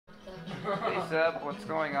Zeb, what's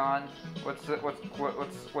going on?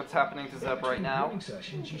 What's happening to Zeb right now? Grooming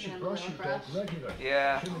sessions, you should brush your dog regularly.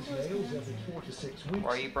 Yeah. Trim his nails every 4 to 6 weeks. Why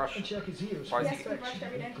are you brushing? And check his ears Why for is he? infection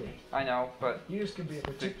weekly. I know, but Ears can be a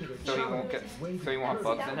particular so he won't get. So he won't have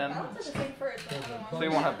bugs in him. So he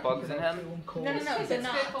won't have bugs in him. No, they're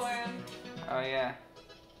not. For him. Oh yeah.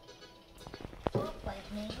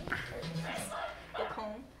 Like me. The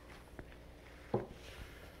comb.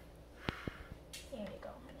 Here you go,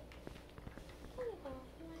 honey. Here you go.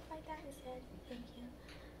 You want to bite that instead? Thank you.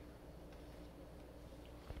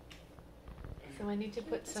 So I need to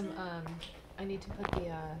put some, I need to put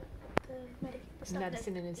the The stuff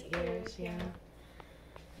medicine in his ears, yeah.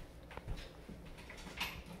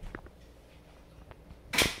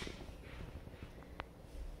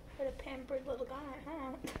 What a pampered little guy,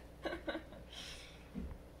 huh?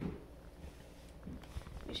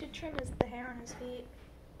 You should trim the hair on his feet.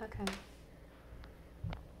 Okay.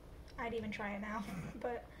 I'd even try it now,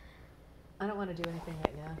 but I don't want to do anything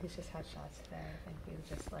right now. He's just had shots today. I think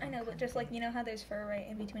we just let I him know, but come just in. like, you know how there's fur right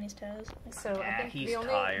in between his toes? Like, So I Yeah, think he's the only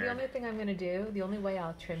tired. thing I'm gonna do, the only way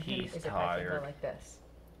I'll trim him He's is if I can tired. go like this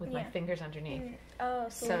with my Yeah. fingers underneath. oh,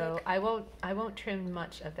 So like, I won't trim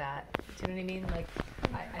much of that. Do you know what I mean? Like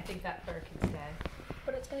I think that fur can stay.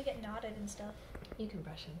 but it's gonna get knotted and stuff. You can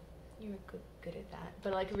brush him. You were good at that.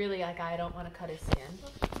 But like really, like I don't want to cut his skin.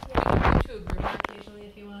 Yeah. You can go to a groomer occasionally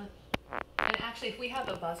if you want. And actually, if we have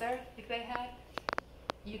a buzzer, like they had,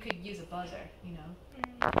 you could use a buzzer. You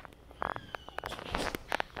know.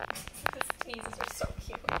 His sneezes are so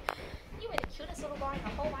cute. You were the cutest little boy in the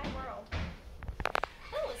whole wide world.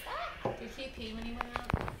 Who was that? Did he pee when he went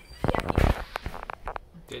out? Yeah,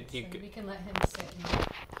 Did So you? we can let him sit and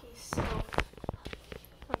he's so.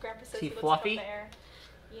 My grandpa says he he looks fluffy? like a bear.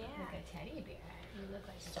 Yeah. like a teddy bear. You look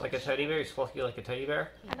like Like a teddy bear? He's fluffy like a teddy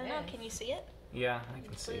bear? I don't know. Can you see it? Yeah, I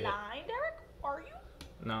can see it. Blind, Eric? Are you?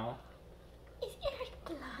 No, Is Eric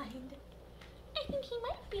blind? I think he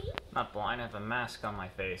might be. not blind. I have a mask on my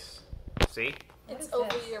face. See? It's is over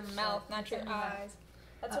this? your mouth, not What's your in your mouth? eyes.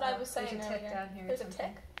 That's what I was saying There's a tick earlier. down here or There's a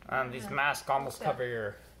something. tick. These masks almost What's that?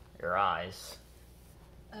 cover your eyes.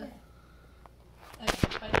 Okay,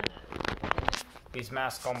 bite on that. These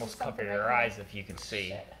masks almost Something cover your right eyes if you can see.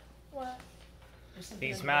 Shit. What? There's something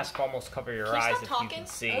These in masks almost cover your Can you eyes stop if talking? you can Can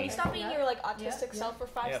see. you stop being Yeah. your like Yeah. autistic self for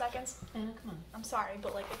 5 Yep. seconds? there. Anna, come on. I'm sorry,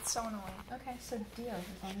 but like it's so annoying. Okay, so deal.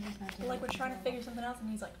 As long as he's not doing Like we're anything trying to terrible. figure something else, and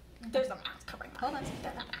he's like, "There's a mask covering my Hold on. eyes.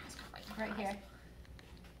 There's a mask covering my Right eyes." here.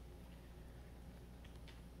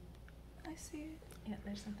 I see it. Yeah,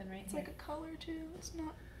 there's something right It's here. like a color too. It's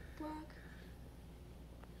not black.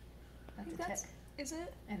 That's a That's. tick. Is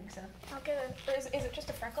it? I think so. I'll get it. Or is it just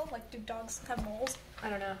a freckle? Like, do dogs have moles? I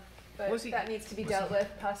don't know, but Was he- that needs to be was dealt he-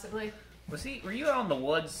 with possibly. Were you out in the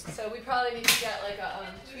woods? So we probably need to get like a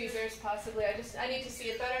tweezers possibly. I need to see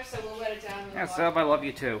it better, so we'll wet it down with Yeah, water. Seb, I love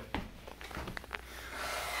you too.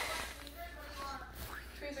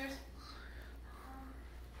 Tweezers.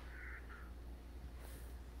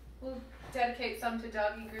 We'll dedicate some to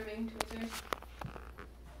doggy grooming tweezers.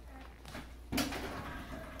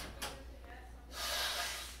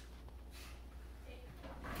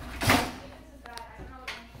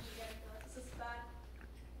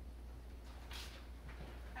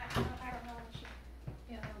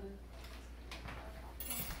 Yeah, I'll do.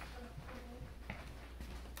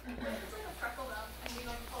 It's like a freckle though, and we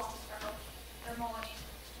don't pull off the freckle. They're mole on you.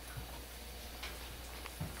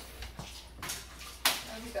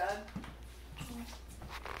 That'd be bad.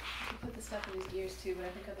 I could put the stuff in his ears too, but I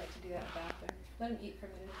think I'd like to do that after. Let him eat for a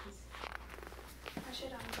minute. I should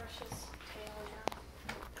brush his tail,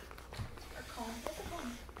 yeah. Or comb. What's a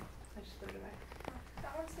comb? I just put it away.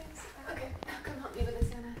 That one stays. Okay, now come help me with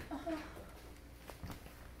this, Anna. Uh-huh.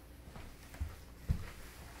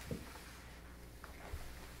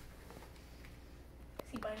 Is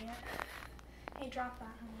he biting it? Hey, drop that,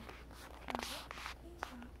 honey. Drop it. Please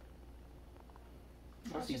drop. Oh,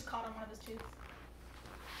 What's it's he- just caught on one of his tooth.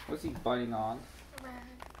 What's he biting on? A rag.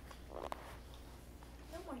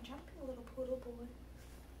 No more jumping, little poodle boy.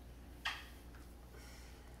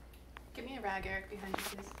 Give me a rag, Eric, behind you,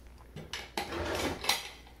 please.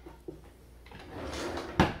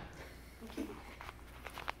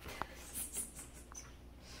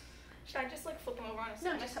 Should I just like flip him over on his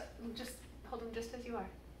No, stomach? just hold him just as you are.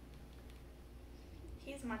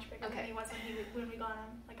 He's much bigger Okay. than he was when we got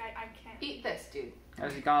him. Like I can't. Eat this, dude.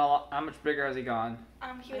 Has he gone a lot? How much bigger has he gone?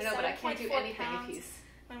 He I was know, but I can't do 7.4 anything pounds if he's...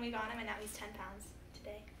 when we got him, and now he's 10 pounds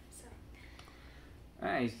today. So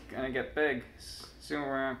He's gonna get big. Soon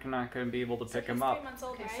we're not gonna be able to So pick him he's up. 3 months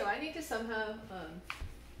old, Okay, right? so I need to somehow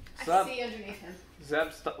Zeb. I see underneath him. Zeb,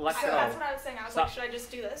 let That's go. what I was saying. I was Stop. like, should I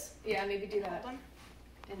just do this? Yeah, maybe do that. Hold on.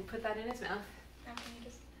 And put that in his mouth. No, can you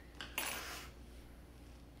just...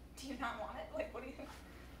 Do you not want it? Like, what do you think?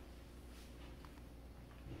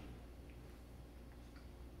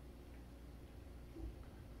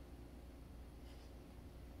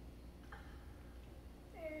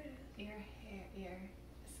 There it is. Ear.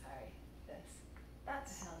 Sorry, this.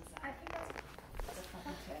 That's... The hell is that? I think That's a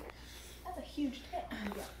fucking tip. that's a huge tip.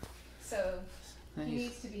 Yeah. So he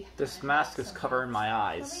needs to be. This mask is covering my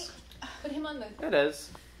eyes. Put him on the. It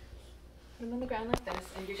is. Put him on the ground like this,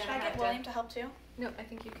 and you're Should gonna I have get William to help too? No, I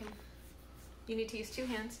think you can. You need to use two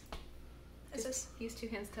hands. Is this... Use two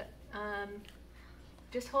hands to.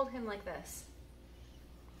 Just hold him like this.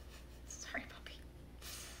 Sorry, puppy.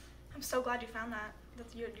 I'm so glad you found that.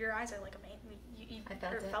 That's, your eyes are like amazing. You I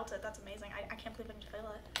felt it. felt it. That's amazing. I can't believe I can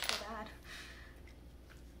feel it. It's so bad.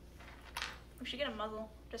 We should get a muzzle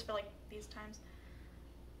just for like these times.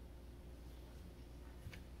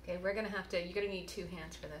 Okay, we're gonna have to. You're gonna need two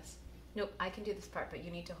hands for this. Nope, I can do this part, but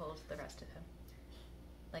you need to hold the rest of him.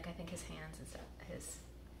 Like I think his hands and stuff.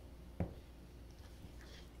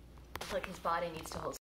 Like his body needs to hold.